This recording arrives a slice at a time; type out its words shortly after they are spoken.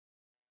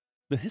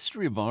The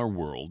history of our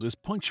world is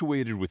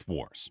punctuated with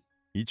wars,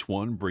 each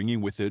one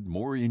bringing with it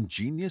more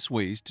ingenious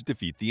ways to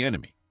defeat the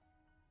enemy.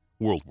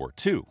 World War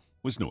II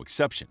was no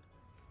exception.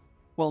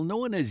 While no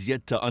one has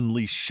yet to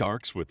unleash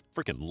sharks with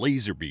frickin'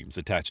 laser beams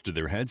attached to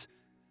their heads,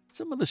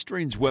 some of the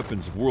strange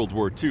weapons of World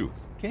War II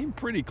came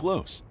pretty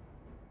close.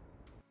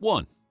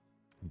 1.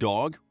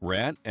 Dog,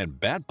 rat, and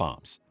bat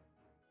bombs.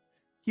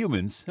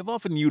 Humans have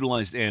often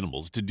utilized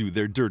animals to do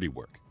their dirty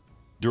work.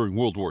 During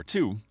World War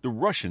II, the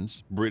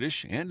Russians,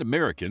 British, and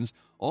Americans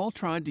all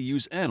tried to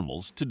use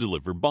animals to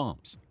deliver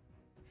bombs.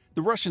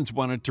 The Russians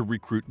wanted to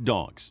recruit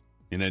dogs,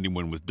 and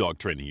anyone with dog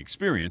training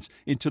experience,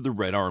 into the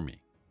Red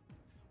Army.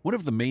 One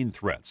of the main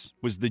threats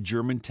was the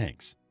German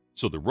tanks,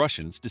 so the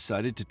Russians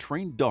decided to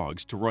train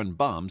dogs to run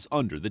bombs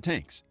under the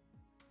tanks,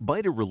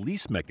 bite a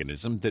release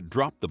mechanism that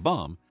dropped the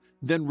bomb,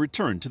 then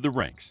return to the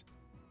ranks.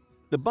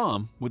 The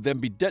bomb would then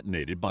be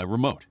detonated by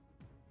remote.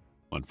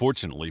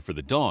 Unfortunately for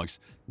the dogs,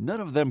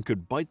 none of them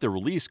could bite the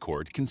release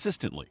cord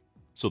consistently,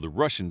 so the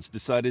Russians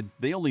decided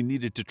they only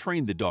needed to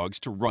train the dogs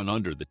to run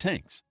under the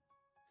tanks.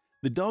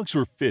 The dogs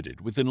were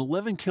fitted with an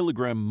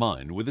 11-kilogram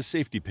mine with a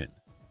safety pin.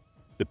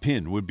 The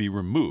pin would be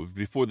removed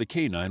before the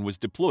canine was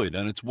deployed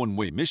on its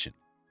one-way mission.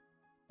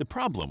 The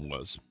problem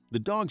was, the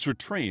dogs were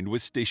trained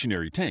with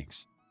stationary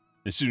tanks.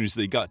 As soon as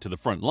they got to the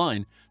front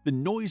line, the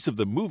noise of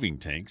the moving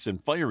tanks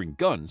and firing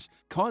guns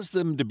caused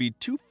them to be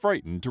too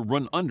frightened to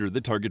run under the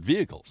target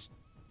vehicles.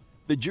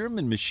 The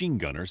German machine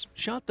gunners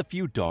shot the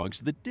few dogs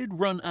that did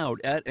run out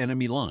at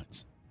enemy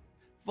lines.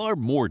 Far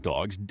more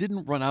dogs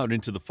didn't run out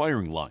into the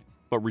firing line,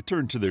 but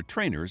returned to their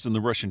trainers in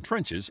the Russian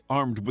trenches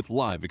armed with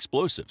live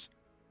explosives.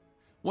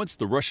 Once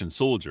the Russian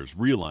soldiers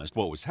realized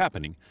what was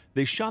happening,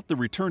 they shot the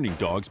returning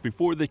dogs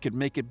before they could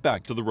make it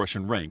back to the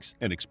Russian ranks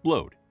and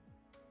explode.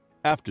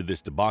 After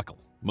this debacle,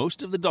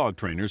 most of the dog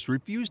trainers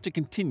refused to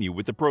continue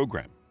with the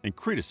program and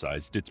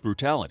criticized its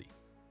brutality.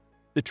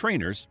 The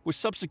trainers were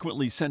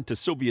subsequently sent to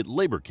Soviet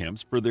labor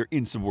camps for their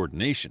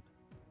insubordination.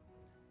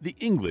 The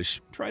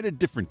English tried a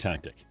different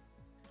tactic.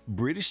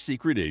 British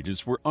secret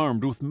agents were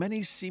armed with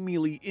many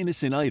seemingly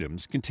innocent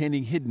items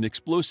containing hidden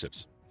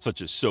explosives,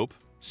 such as soap,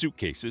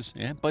 suitcases,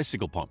 and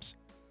bicycle pumps.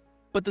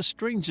 But the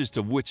strangest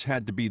of which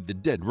had to be the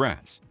dead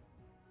rats.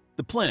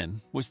 The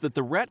plan was that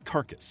the rat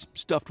carcass,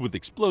 stuffed with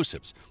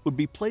explosives, would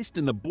be placed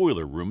in the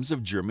boiler rooms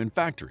of German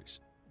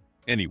factories.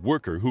 Any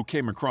worker who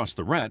came across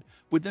the rat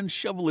would then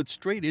shovel it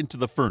straight into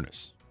the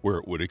furnace, where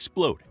it would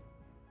explode.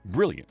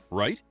 Brilliant,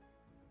 right?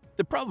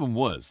 The problem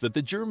was that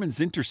the Germans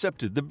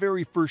intercepted the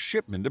very first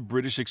shipment of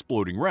British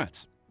exploding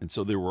rats, and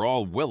so they were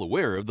all well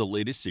aware of the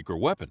latest secret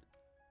weapon.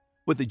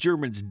 What the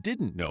Germans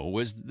didn't know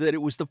was that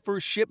it was the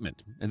first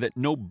shipment and that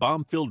no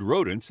bomb-filled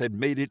rodents had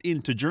made it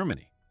into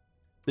Germany.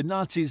 The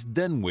Nazis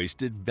then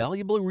wasted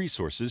valuable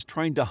resources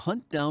trying to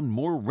hunt down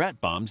more rat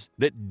bombs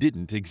that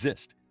didn't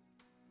exist.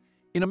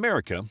 In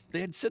America, they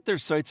had set their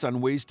sights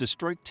on ways to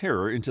strike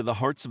terror into the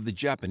hearts of the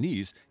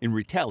Japanese in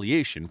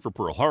retaliation for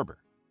Pearl Harbor.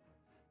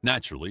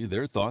 Naturally,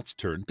 their thoughts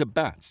turned to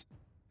bats.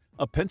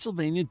 A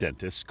Pennsylvania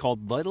dentist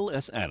called Lytle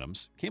S.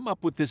 Adams came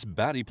up with this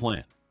batty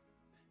plan.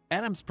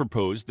 Adams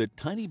proposed that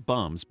tiny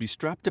bombs be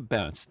strapped to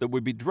bats that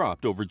would be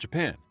dropped over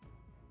Japan.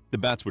 The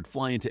bats would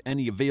fly into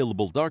any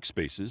available dark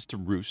spaces to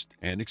roost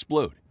and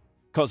explode,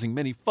 causing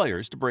many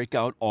fires to break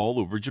out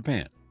all over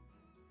Japan.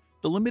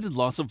 The limited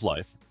loss of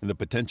life and the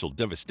potential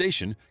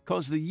devastation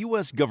caused the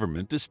U.S.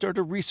 government to start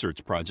a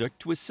research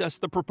project to assess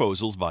the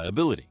proposal's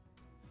viability.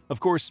 Of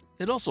course,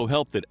 it also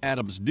helped that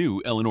Adams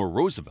knew Eleanor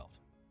Roosevelt.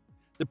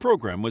 The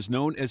program was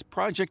known as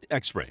Project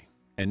X-Ray,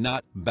 and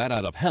not Bat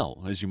Out of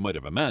Hell as you might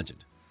have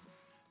imagined.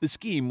 The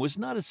scheme was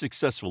not as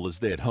successful as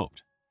they had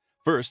hoped.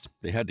 First,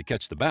 they had to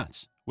catch the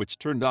bats, which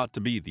turned out to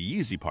be the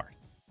easy part.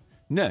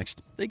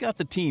 Next, they got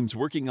the teams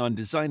working on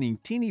designing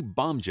teeny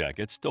bomb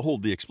jackets to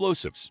hold the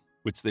explosives,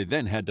 which they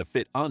then had to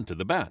fit onto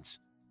the bats.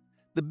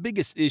 The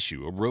biggest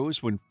issue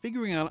arose when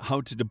figuring out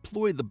how to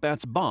deploy the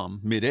bat's bomb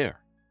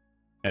mid-air.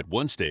 At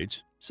one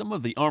stage, some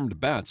of the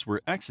armed bats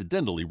were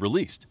accidentally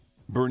released,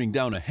 burning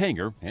down a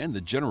hangar and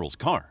the general's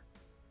car.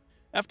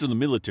 After the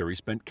military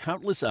spent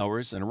countless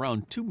hours and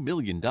around $2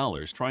 million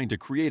trying to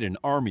create an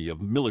army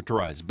of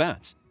militarized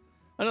bats,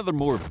 another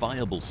more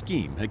viable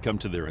scheme had come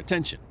to their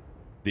attention: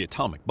 the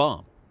atomic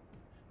bomb.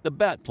 The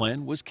bat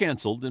plan was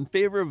canceled in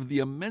favor of the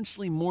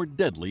immensely more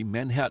deadly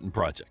Manhattan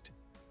Project.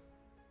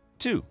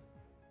 2.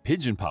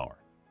 Pigeon power.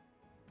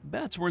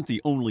 Bats weren't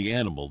the only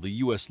animal the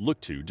U.S.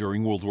 looked to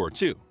during World War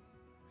II.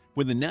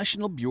 When the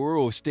National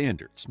Bureau of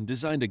Standards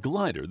designed a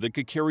glider that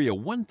could carry a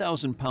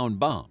 1,000-pound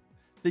bomb,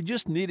 they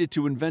just needed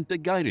to invent a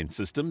guidance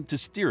system to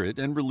steer it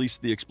and release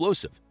the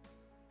explosive.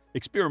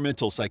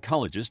 Experimental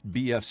psychologist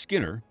B.F.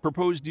 Skinner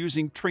proposed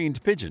using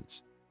trained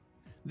pigeons.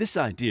 This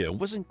idea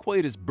wasn't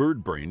quite as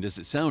bird-brained as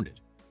it sounded,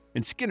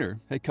 and Skinner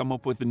had come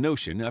up with the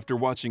notion after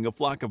watching a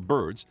flock of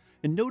birds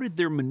and noted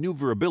their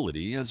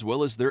maneuverability as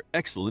well as their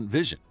excellent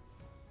vision.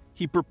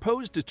 He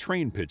proposed to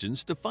train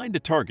pigeons to find a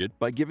target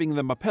by giving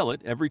them a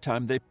pellet every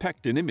time they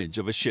pecked an image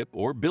of a ship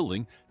or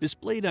building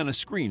displayed on a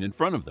screen in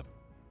front of them.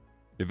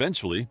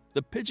 Eventually,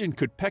 the pigeon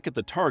could peck at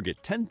the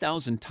target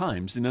 10,000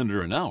 times in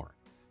under an hour,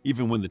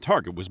 even when the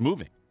target was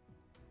moving.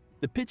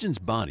 The pigeon's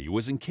body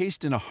was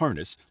encased in a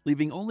harness,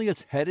 leaving only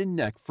its head and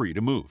neck free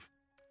to move.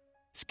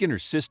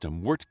 Skinner's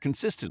system worked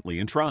consistently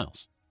in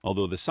trials,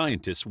 although the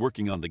scientists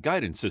working on the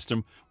guidance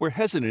system were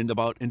hesitant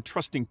about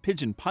entrusting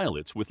pigeon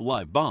pilots with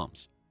live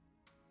bombs.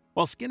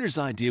 While Skinner's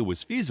idea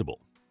was feasible,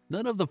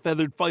 none of the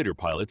feathered fighter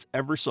pilots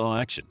ever saw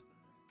action,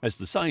 as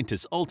the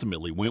scientists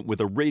ultimately went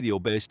with a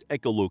radio-based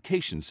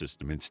echolocation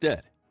system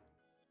instead.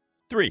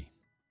 3.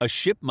 A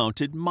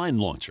ship-mounted mine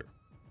launcher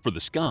for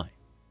the sky.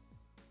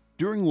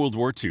 During World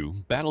War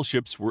II,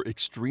 battleships were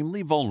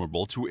extremely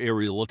vulnerable to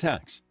aerial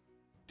attacks.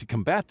 To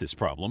combat this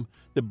problem,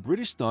 the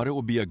British thought it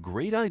would be a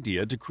great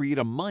idea to create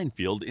a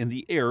minefield in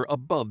the air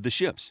above the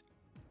ships.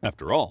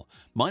 After all,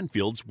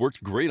 minefields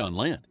worked great on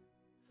land.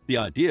 The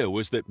idea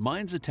was that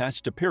mines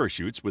attached to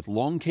parachutes with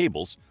long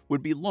cables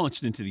would be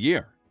launched into the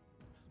air.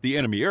 The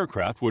enemy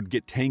aircraft would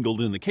get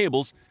tangled in the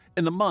cables,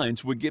 and the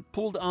mines would get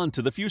pulled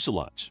onto the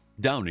fuselage,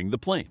 downing the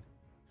plane.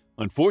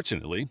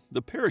 Unfortunately,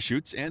 the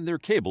parachutes and their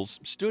cables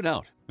stood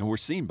out and were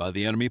seen by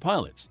the enemy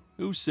pilots,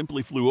 who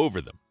simply flew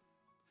over them.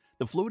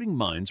 The floating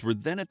mines were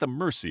then at the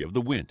mercy of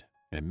the wind,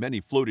 and many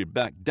floated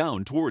back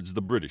down towards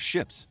the British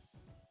ships.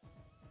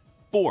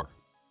 4.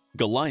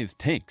 Goliath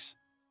tanks.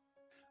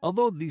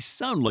 Although these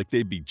sound like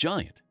they'd be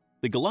giant,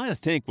 the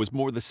Goliath tank was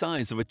more the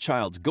size of a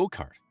child's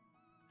go-kart.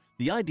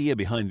 The idea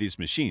behind these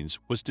machines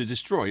was to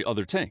destroy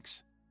other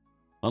tanks.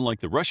 Unlike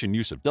the Russian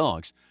use of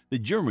dogs, the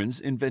Germans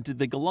invented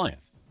the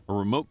Goliath, a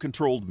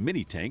remote-controlled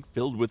mini-tank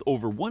filled with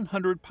over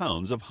 100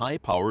 pounds of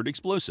high-powered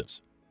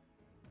explosives.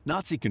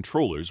 Nazi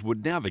controllers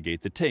would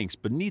navigate the tanks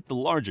beneath the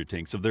larger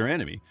tanks of their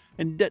enemy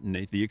and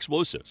detonate the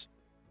explosives.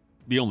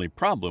 The only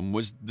problem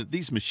was that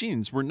these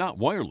machines were not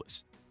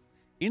wireless.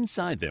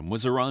 Inside them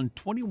was around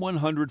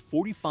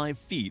 2,145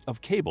 feet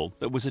of cable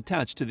that was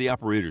attached to the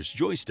operator's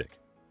joystick.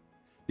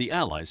 The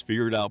Allies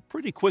figured out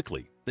pretty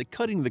quickly that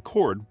cutting the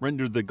cord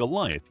rendered the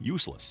Goliath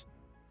useless.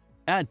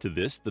 Add to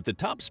this that the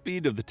top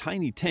speed of the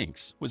tiny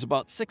tanks was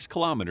about 6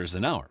 kilometers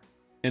an hour,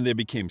 and they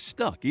became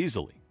stuck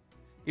easily.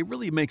 It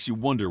really makes you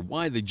wonder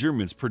why the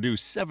Germans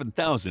produced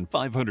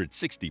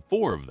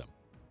 7,564 of them.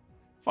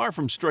 Far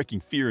from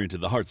striking fear into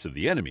the hearts of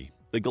the enemy,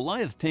 the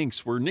Goliath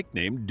tanks were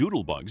nicknamed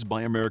doodlebugs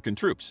by American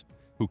troops,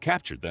 who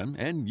captured them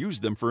and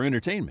used them for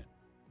entertainment.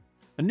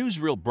 A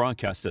newsreel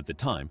broadcast at the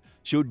time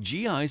showed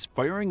GIs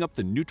firing up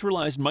the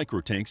neutralized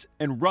microtanks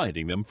and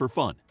riding them for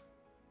fun.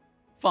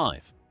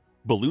 5.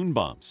 Balloon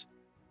bombs.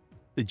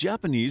 The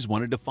Japanese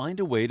wanted to find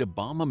a way to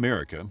bomb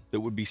America that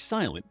would be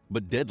silent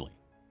but deadly.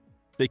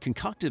 They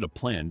concocted a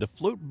plan to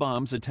float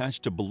bombs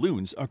attached to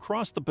balloons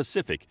across the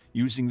Pacific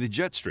using the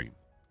jet stream.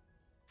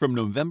 From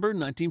November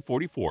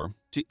 1944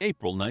 to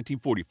April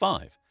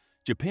 1945,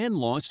 Japan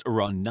launched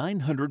around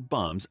 900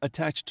 bombs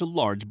attached to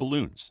large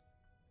balloons.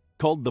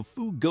 Called the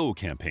Fu-Go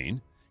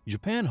campaign,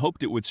 Japan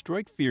hoped it would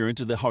strike fear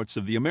into the hearts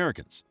of the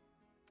Americans.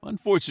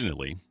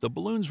 Unfortunately, the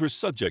balloons were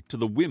subject to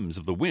the whims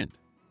of the wind,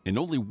 and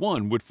only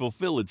one would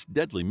fulfill its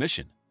deadly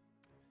mission.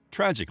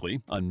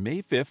 Tragically, on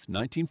May 5,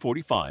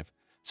 1945,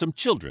 some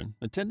children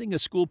attending a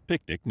school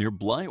picnic near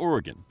Bly,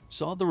 Oregon,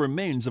 saw the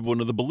remains of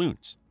one of the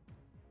balloons.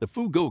 The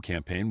Fu-Go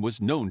campaign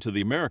was known to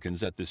the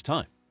Americans at this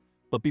time,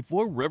 but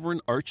before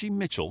Reverend Archie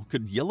Mitchell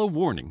could yell a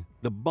warning,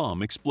 the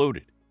bomb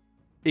exploded.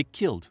 It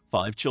killed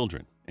 5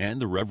 children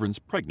and the Reverend's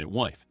pregnant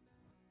wife.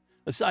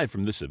 Aside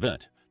from this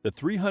event, the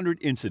 300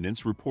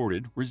 incidents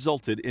reported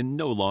resulted in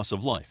no loss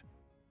of life.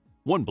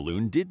 One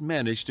balloon did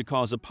manage to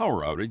cause a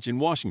power outage in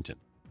Washington.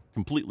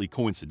 Completely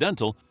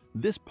coincidental,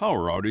 this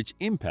power outage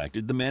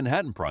impacted the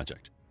Manhattan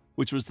Project,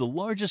 which was the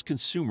largest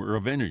consumer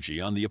of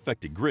energy on the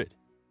affected grid.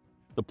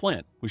 The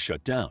plant was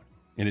shut down,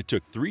 and it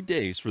took 3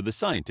 days for the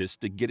scientists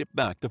to get it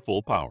back to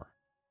full power.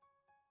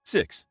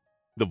 6.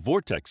 The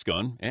vortex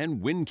gun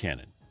and wind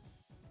cannon.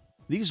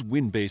 These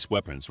wind-based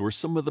weapons were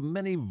some of the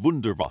many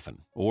Wunderwaffen,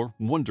 or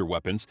wonder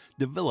weapons,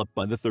 developed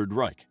by the Third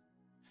Reich.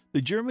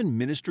 The German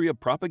Ministry of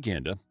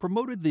Propaganda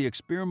promoted the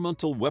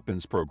experimental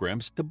weapons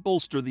programs to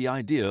bolster the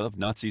idea of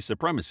Nazi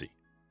supremacy.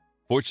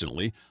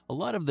 Fortunately, a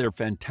lot of their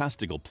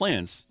fantastical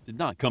plans did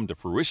not come to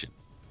fruition.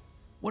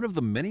 One of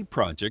the many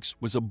projects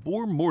was a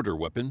Bohr mortar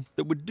weapon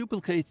that would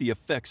duplicate the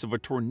effects of a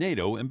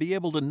tornado and be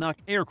able to knock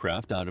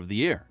aircraft out of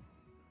the air.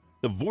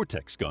 The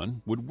vortex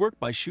gun would work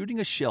by shooting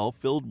a shell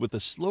filled with a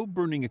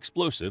slow-burning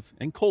explosive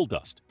and coal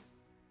dust.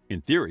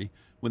 In theory,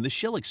 when the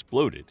shell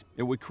exploded,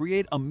 it would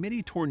create a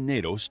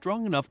mini-tornado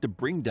strong enough to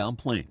bring down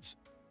planes.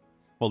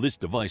 While this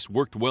device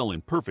worked well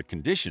in perfect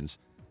conditions,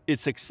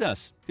 its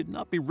success could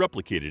not be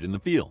replicated in the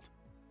field.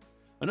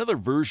 Another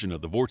version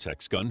of the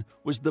vortex gun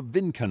was the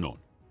Windkanon,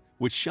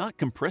 which shot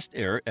compressed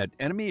air at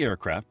enemy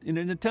aircraft in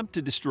an attempt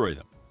to destroy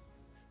them.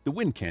 The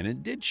wind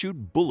cannon did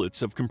shoot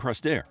bullets of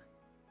compressed air,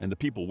 and the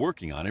people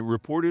working on it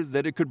reported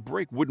that it could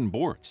break wooden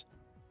boards.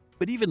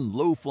 But even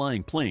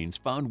low-flying planes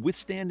found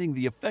withstanding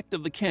the effect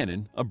of the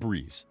cannon a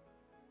breeze.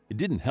 It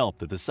didn't help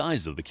that the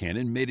size of the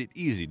cannon made it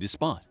easy to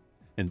spot,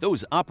 and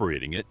those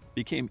operating it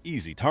became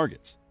easy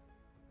targets.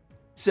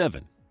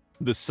 7.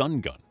 The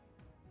Sun Gun.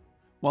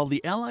 While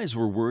the Allies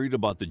were worried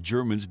about the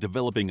Germans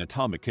developing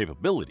atomic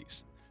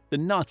capabilities, the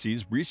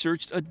Nazis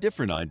researched a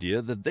different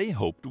idea that they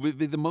hoped would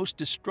be the most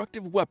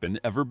destructive weapon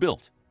ever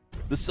built: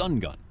 the sun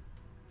gun.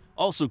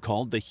 Also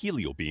called the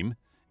heliobeam,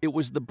 it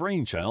was the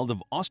brainchild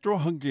of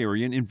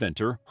Austro-Hungarian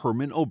inventor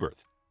Hermann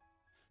Oberth.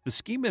 The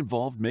scheme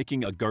involved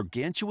making a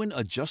gargantuan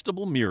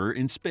adjustable mirror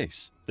in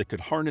space that could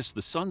harness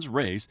the sun's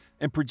rays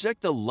and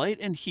project the light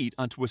and heat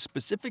onto a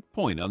specific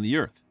point on the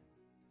Earth.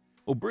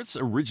 Oberth's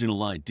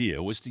original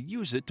idea was to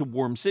use it to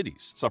warm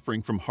cities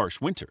suffering from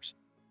harsh winters,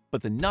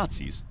 but the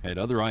Nazis had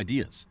other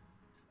ideas.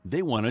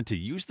 They wanted to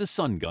use the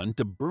sun gun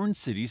to burn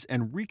cities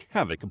and wreak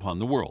havoc upon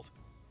the world,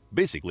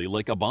 basically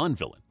like a Bond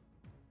villain.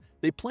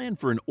 They planned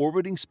for an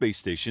orbiting space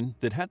station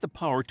that had the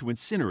power to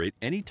incinerate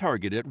any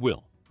target at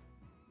will.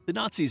 The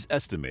Nazis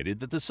estimated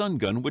that the sun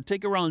gun would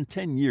take around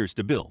 10 years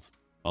to build,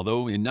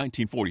 although in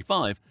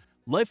 1945,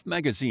 Life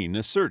magazine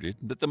asserted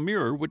that the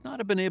mirror would not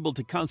have been able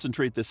to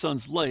concentrate the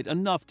sun's light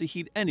enough to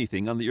heat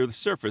anything on the Earth's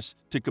surface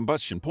to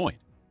combustion point.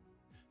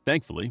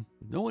 Thankfully,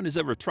 no one has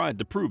ever tried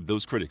to prove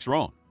those critics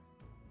wrong.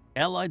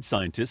 Allied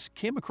scientists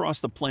came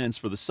across the plans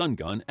for the sun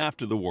gun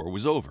after the war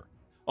was over,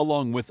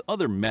 along with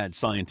other mad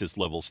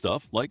scientist-level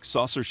stuff like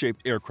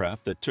saucer-shaped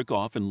aircraft that took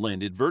off and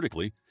landed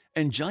vertically,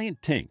 and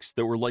giant tanks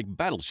that were like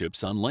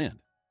battleships on land.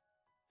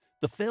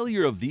 The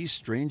failure of these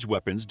strange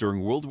weapons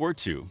during World War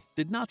II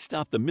did not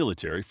stop the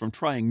military from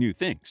trying new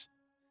things.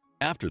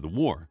 After the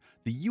war,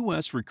 the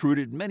U.S.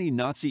 recruited many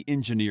Nazi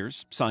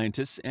engineers,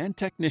 scientists, and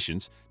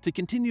technicians to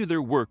continue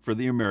their work for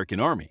the American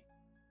Army.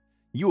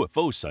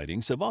 UFO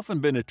sightings have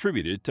often been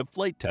attributed to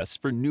flight tests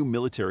for new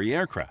military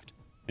aircraft,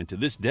 and to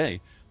this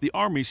day, the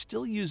Army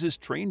still uses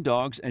trained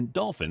dogs and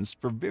dolphins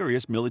for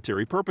various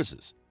military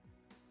purposes.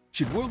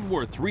 Should World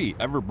War III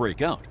ever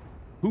break out,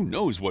 who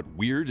knows what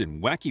weird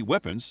and wacky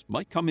weapons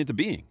might come into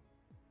being?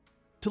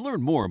 To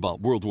learn more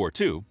about World War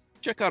II,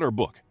 check out our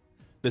book,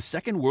 The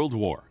Second World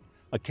War,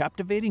 a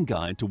captivating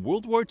guide to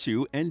World War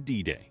II and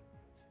D-Day.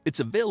 It's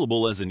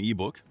available as an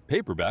ebook,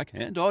 paperback,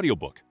 and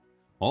audiobook.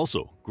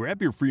 Also,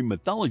 grab your free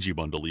Mythology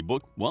Bundle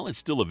ebook while it's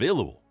still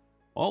available.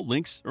 All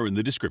links are in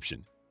the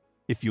description.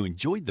 If you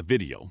enjoyed the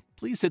video,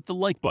 please hit the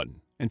like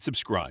button and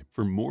subscribe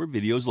for more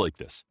videos like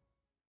this.